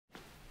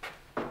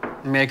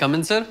May I come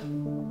in, sir?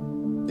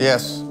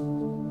 Yes.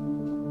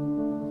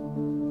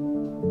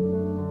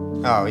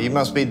 Oh, you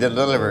must be the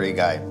delivery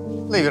guy.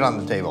 Leave it on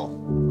the table.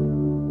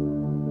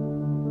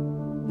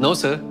 No,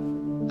 sir.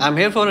 I'm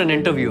here for an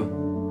interview.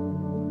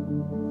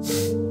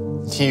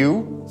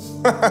 You?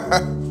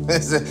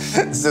 Is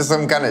this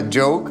some kind of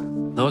joke?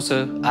 No,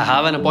 sir. I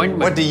have an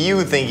appointment. What do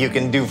you think you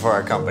can do for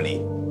our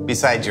company,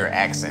 besides your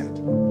accent?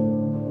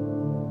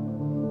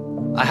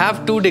 I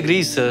have 2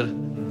 degrees, sir.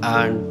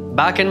 And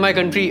back in my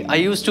country, I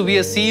used to be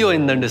a CEO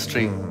in the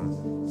industry.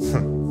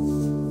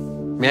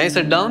 May I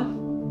sit down?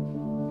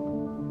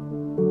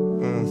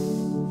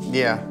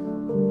 Yeah.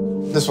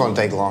 This won't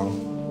take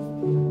long.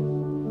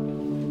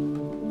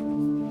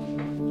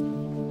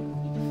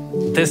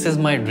 This is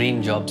my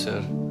dream job,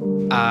 sir.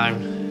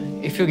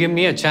 And if you give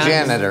me a chance...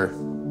 Janitor.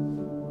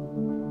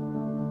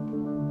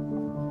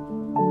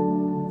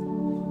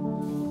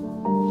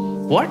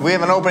 What? We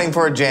have an opening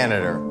for a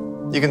janitor.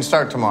 You can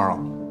start tomorrow.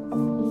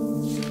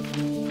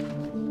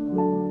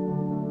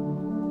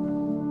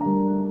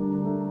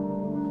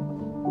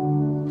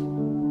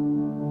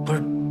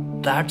 But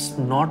that's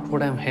not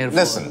what I'm here for.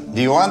 Listen,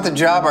 do you want the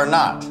job or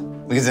not?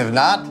 Because if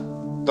not,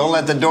 don't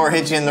let the door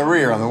hit you in the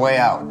rear on the way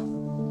out.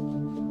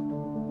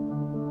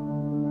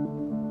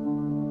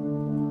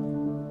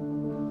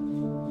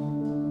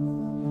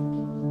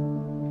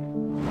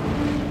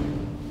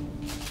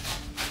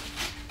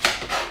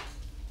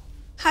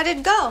 How'd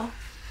it go?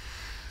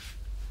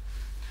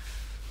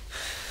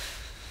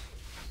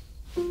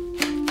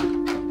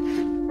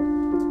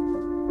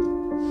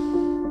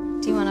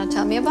 Do you want to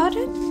tell me about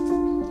it?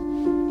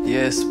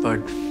 Yes, but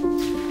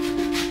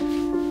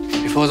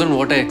it wasn't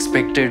what I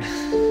expected.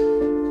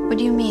 What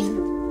do you mean?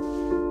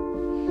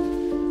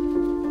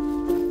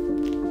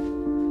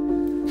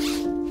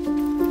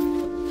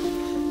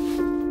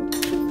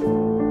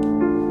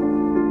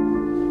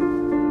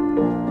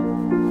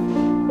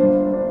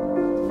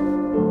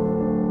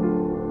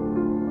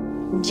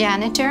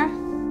 Janitor?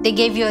 They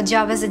gave you a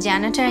job as a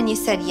janitor and you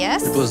said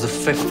yes? It was the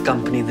 5th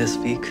company this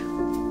week.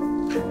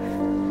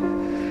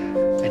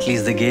 At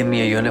least they gave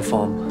me a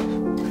uniform.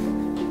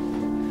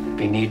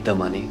 We need the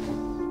money.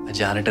 A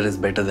janitor is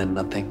better than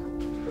nothing.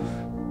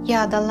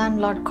 Yeah, the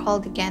landlord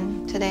called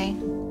again today.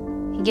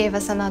 He gave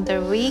us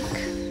another week.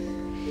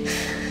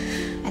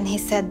 And he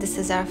said this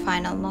is our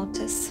final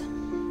notice.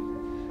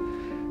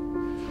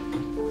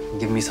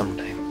 Give me some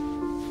time.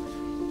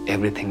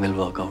 Everything will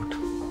work out.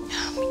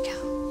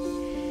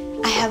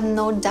 I have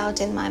no doubt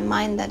in my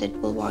mind that it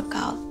will work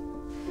out.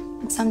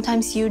 But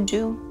sometimes you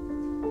do.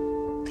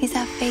 Please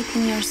have faith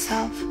in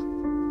yourself.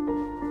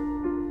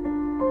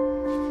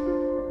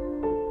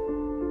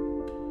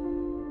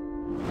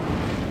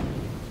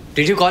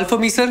 Did you call for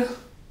me, sir?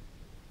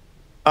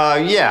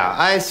 Yeah,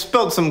 I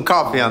spilled some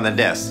coffee on the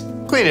desk.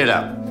 Clean it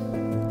up.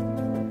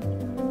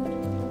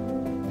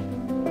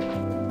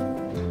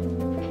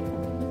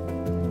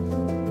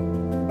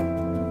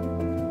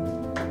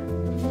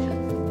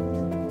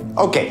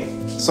 Okay,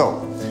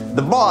 so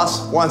the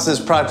boss wants this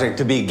project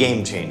to be a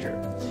game changer.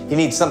 He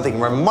needs something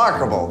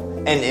remarkable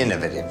and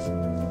innovative.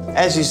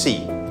 As you see,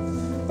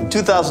 in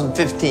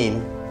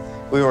 2015,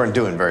 we weren't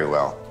doing very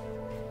well.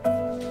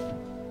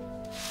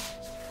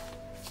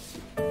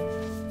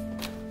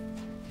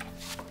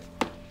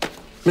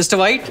 Mr.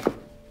 White?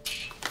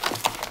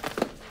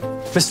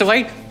 Mr.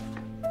 White?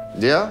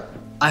 Yeah?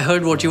 I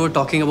heard what you were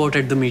talking about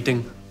at the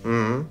meeting.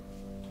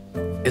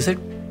 Is it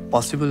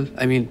possible?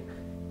 I mean,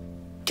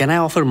 can I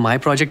offer my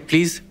project,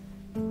 please?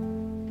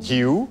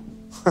 You?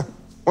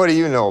 What do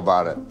you know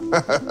about it?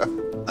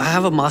 I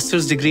have a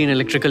master's degree in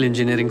electrical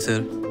engineering,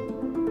 sir.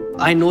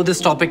 I know this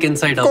topic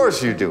inside out. Of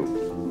course you do.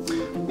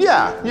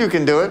 Yeah, you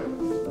can do it.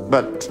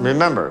 But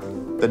remember,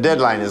 the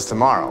deadline is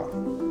tomorrow.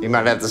 You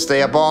might have to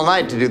stay up all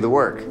night to do the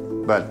work.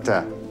 But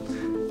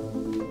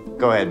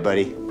go ahead,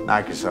 buddy.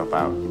 Knock yourself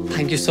out.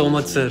 Thank you so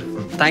much, sir.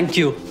 Thank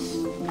you.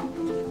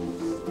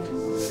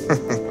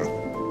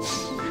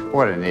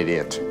 What an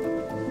idiot.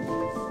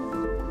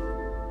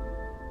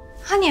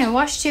 Honey, I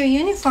washed your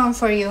uniform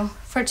for you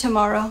for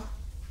tomorrow.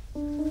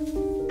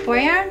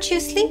 Why aren't you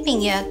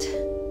sleeping yet?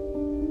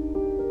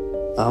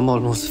 I'm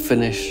almost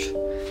finished.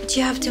 But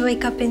you have to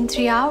wake up in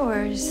 3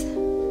 hours.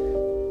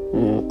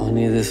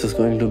 Honey, this is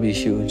going to be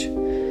huge.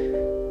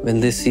 When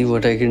they see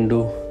what I can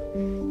do,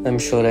 I'm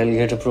sure I'll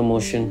get a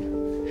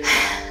promotion.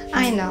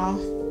 I know.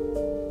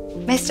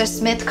 Mr.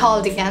 Smith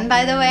called again,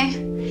 by the way.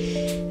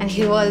 And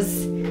he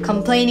was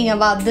complaining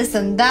about this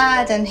and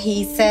that. And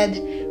he said,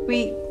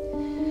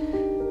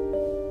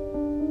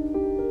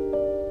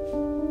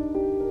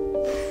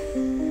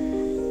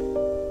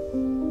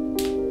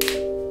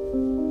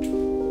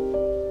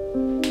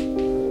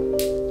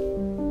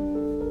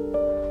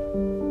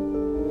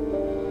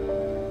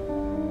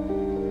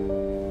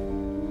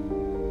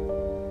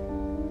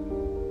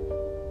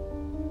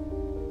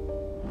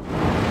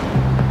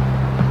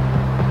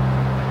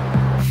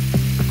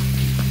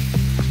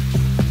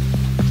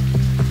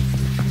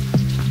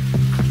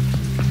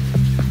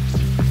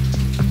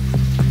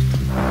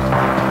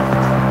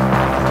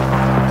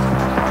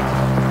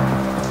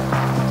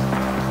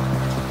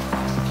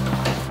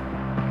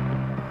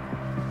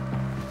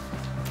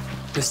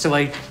 Mr.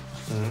 White.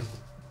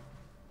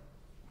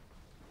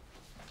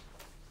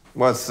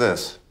 What's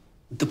this?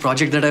 The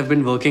project that I've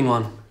been working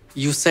on.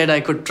 You said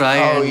I could try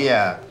Oh, and...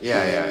 yeah.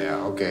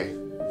 Okay.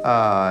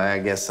 I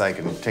guess I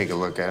can take a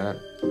look at it.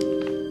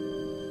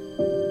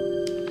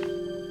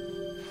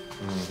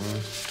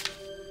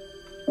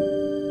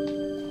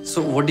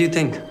 So what do you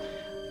think?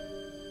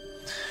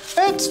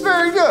 It's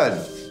very good.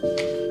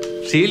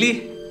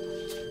 Really?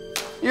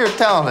 You're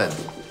talented.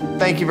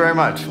 Thank you very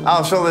much.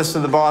 I'll show this to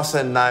the boss,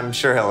 and I'm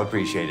sure he'll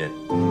appreciate it.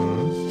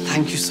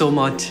 Thank you so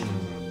much.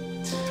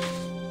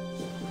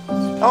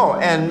 Oh,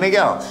 and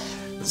Miguel,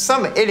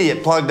 some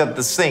idiot plugged up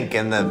the sink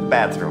in the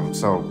bathroom,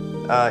 so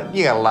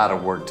you got a lot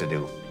of work to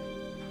do.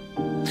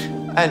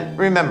 And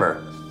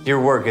remember, your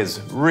work is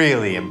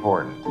really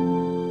important.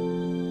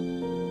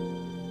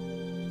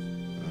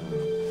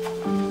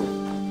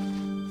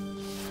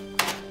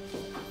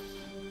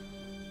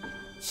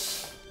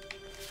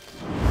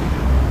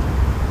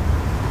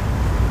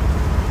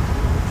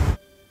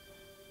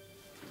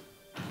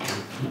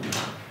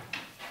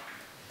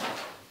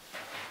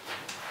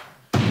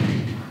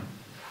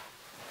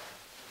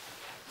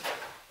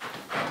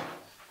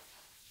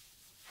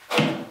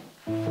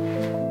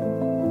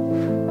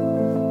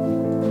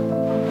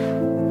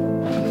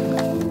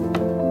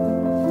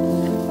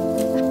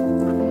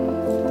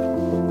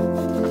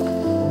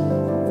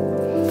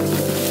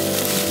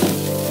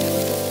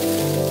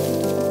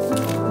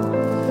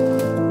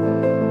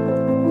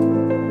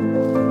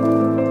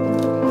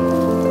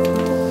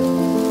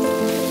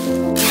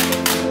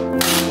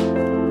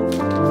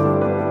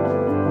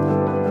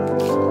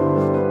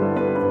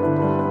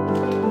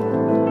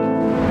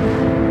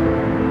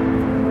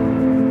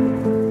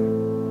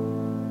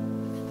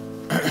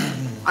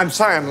 I'm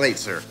sorry I'm late,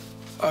 sir.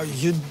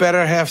 You'd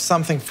better have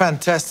something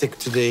fantastic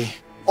today.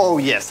 Oh,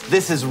 yes,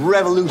 this is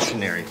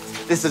revolutionary.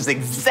 This is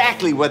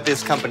exactly what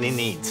this company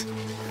needs.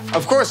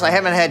 Of course, I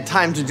haven't had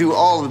time to do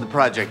all of the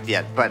project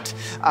yet, but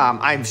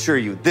I'm sure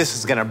this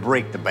is gonna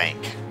break the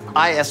bank.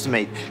 I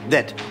estimate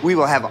that we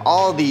will have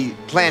all the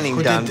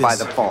planning done by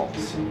the fall.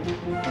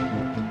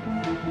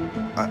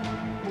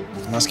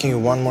 I'm asking you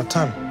one more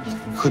time.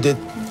 Who did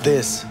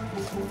this?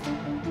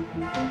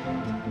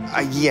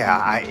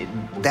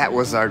 That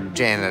was our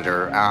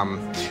janitor.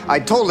 I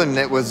told him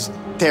it was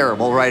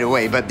terrible right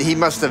away, but he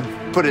must have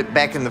put it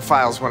back in the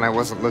files when I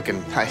wasn't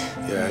looking.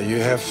 Yeah,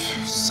 you have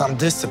some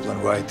discipline,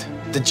 right?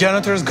 The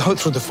janitors go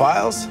through the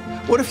files?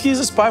 What if he's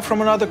a spy from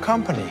another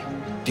company?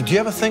 Did you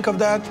ever think of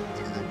that?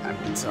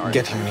 I'm sorry.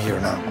 Get him here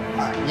now.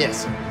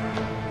 Yes, sir.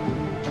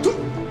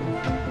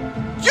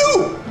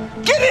 You!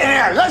 Get in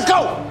here! Let's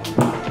go!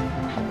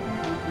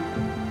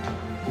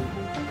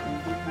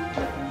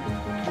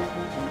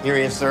 Here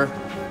he is, sir.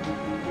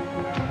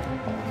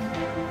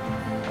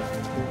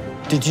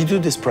 Did you do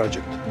this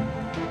project?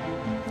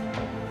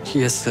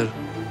 Yes, sir.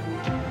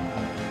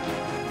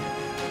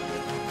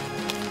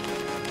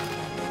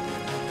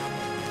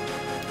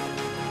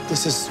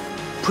 This is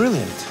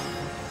brilliant.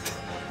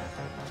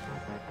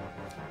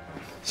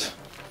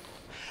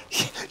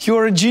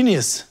 You're a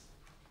genius.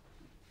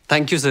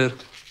 Thank you, sir.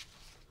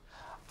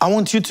 I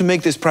want you to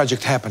make this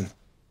project happen.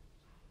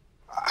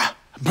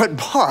 But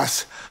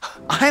boss,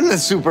 I'm the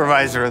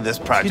supervisor of this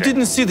project. You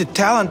didn't see the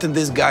talent in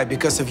this guy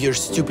because of your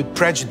stupid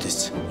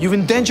prejudice. You've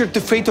endangered the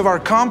fate of our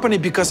company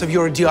because of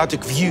your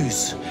idiotic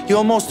views. You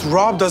almost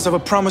robbed us of a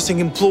promising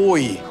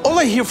employee. All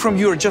I hear from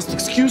you are just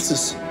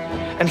excuses.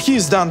 And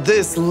he's done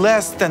this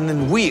less than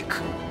a week.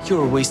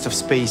 You're a waste of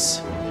space,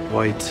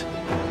 White.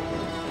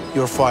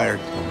 You're fired.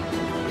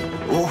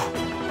 Oh,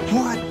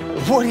 what?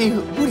 What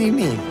do you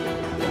mean?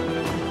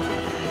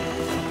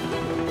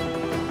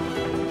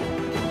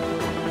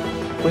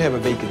 We have a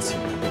vacancy.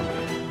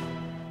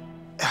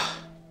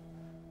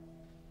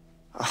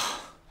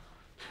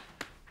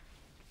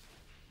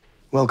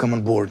 Welcome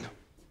on board.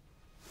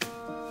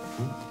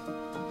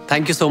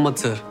 Thank you so much,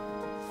 sir.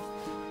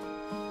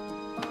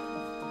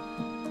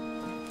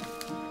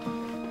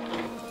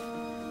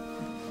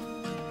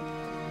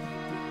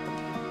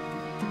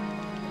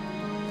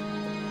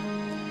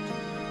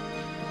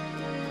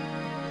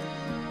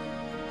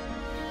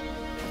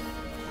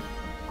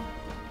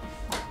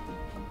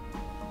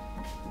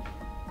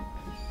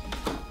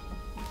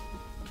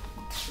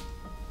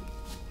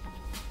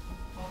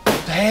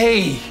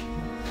 Hey,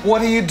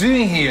 what are you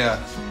doing here?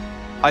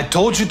 I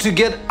told you to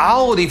get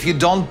out if you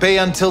don't pay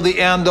until the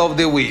end of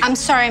the week. I'm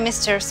sorry,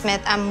 Mr.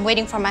 Smith. I'm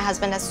waiting for my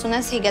husband. As soon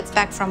as he gets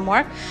back from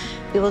work,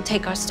 we will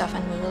take our stuff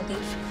and we will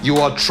leave. You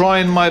are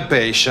trying my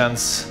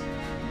patience.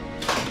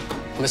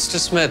 Mr.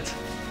 Smith,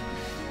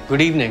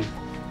 good evening.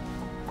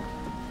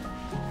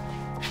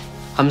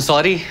 I'm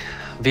sorry.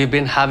 We've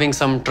been having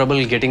some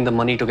trouble getting the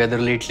money together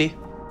lately.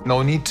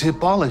 No need to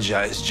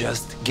apologize,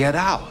 just get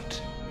out.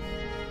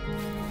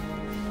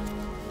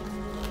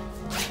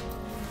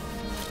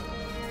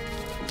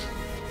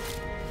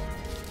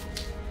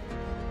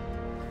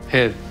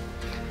 Here,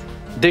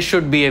 this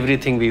should be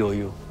everything we owe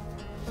you.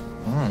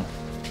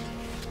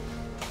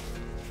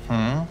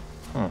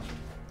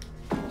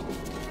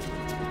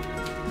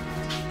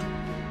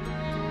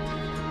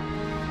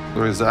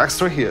 There is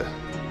extra here.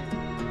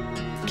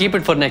 Keep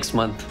it for next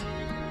month.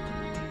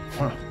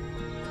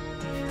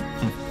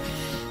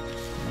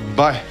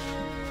 Bye.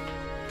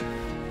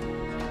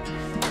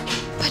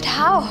 But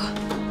how?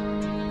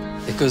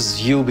 Because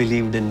you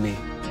believed in me.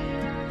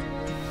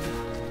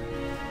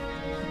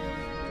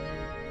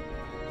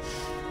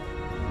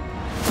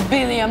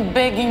 Billy, I'm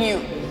begging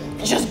you.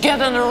 Just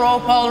get on the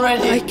rope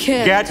already. I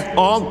can't. Get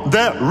on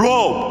the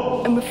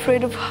rope! I'm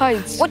afraid of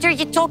heights. What are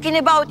you talking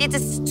about? It's a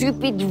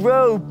stupid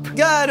rope.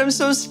 God, I'm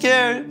so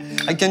scared.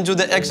 I can't do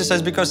the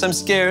exercise because I'm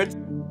scared.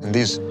 And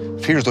these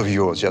fears of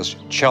yours, just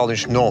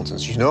childish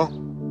nonsense, you know?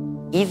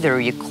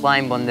 Either you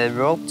climb on the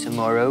rope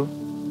tomorrow,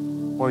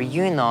 or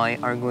you and I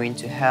are going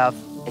to have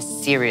a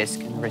serious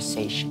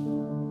conversation.